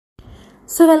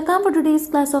So welcome for today's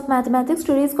class of mathematics.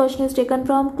 Today's question is taken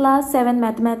from class 7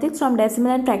 mathematics from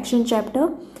decimal and fraction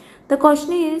chapter. The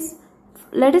question is,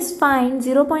 let us find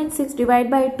 0.6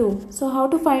 divided by 2. So how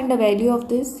to find the value of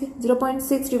this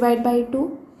 0.6 divided by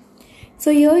 2?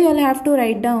 So here you will have to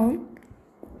write down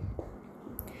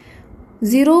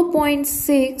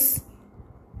 0.6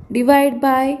 divided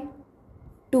by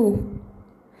 2.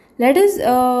 Let us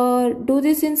do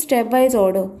this in stepwise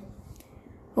order.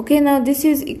 Okay, now this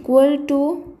is equal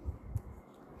to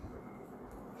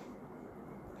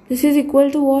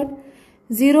what?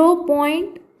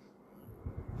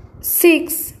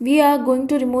 0.6. We are going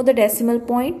to remove the decimal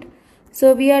point.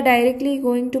 So we are directly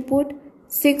going to put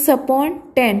 6 upon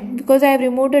 10 because I have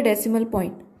removed a decimal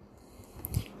point.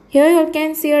 Here you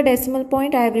can see a decimal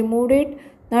point. I have removed it.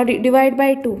 Now divide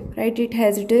by 2. Write it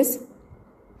as it is.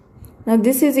 Now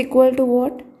this is equal to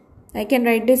what? I can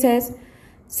write this as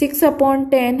 6 upon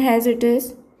 10 as it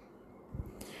is.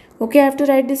 Okay, I have to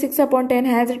write the 6 upon 10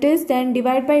 as it is. Then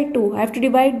divide by 2. I have to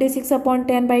divide the 6 upon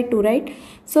 10 by 2, right?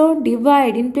 So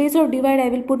divide. In place of divide, I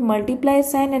will put multiply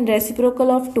sign and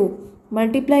reciprocal of 2.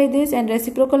 Multiply this and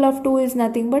reciprocal of 2 is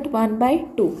nothing but 1 by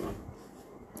 2.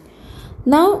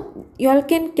 Now, you all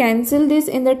can cancel this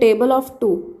in the table of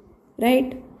 2,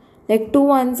 right? Like 2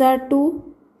 1s are 2,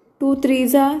 2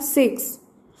 3s are 6.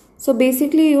 So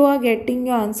basically you are getting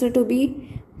your answer to be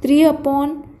 3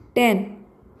 upon 10,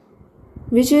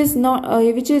 which is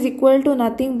equal to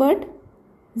nothing but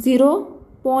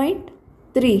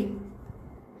 0.3.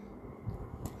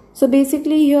 So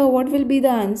basically here what will be the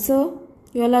answer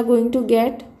you all are going to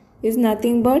get is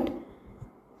nothing but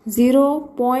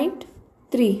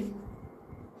 0.3,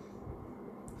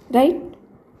 right?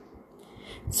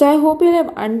 So I hope you have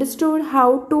understood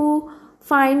how to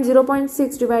find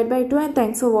 0.6 divided by 2, and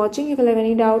thanks for watching. If you have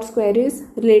any doubts, queries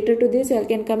related to this, you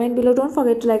can comment below. Don't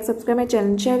forget to like, subscribe my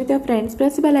channel, share with your friends,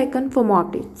 press the bell icon for more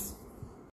updates.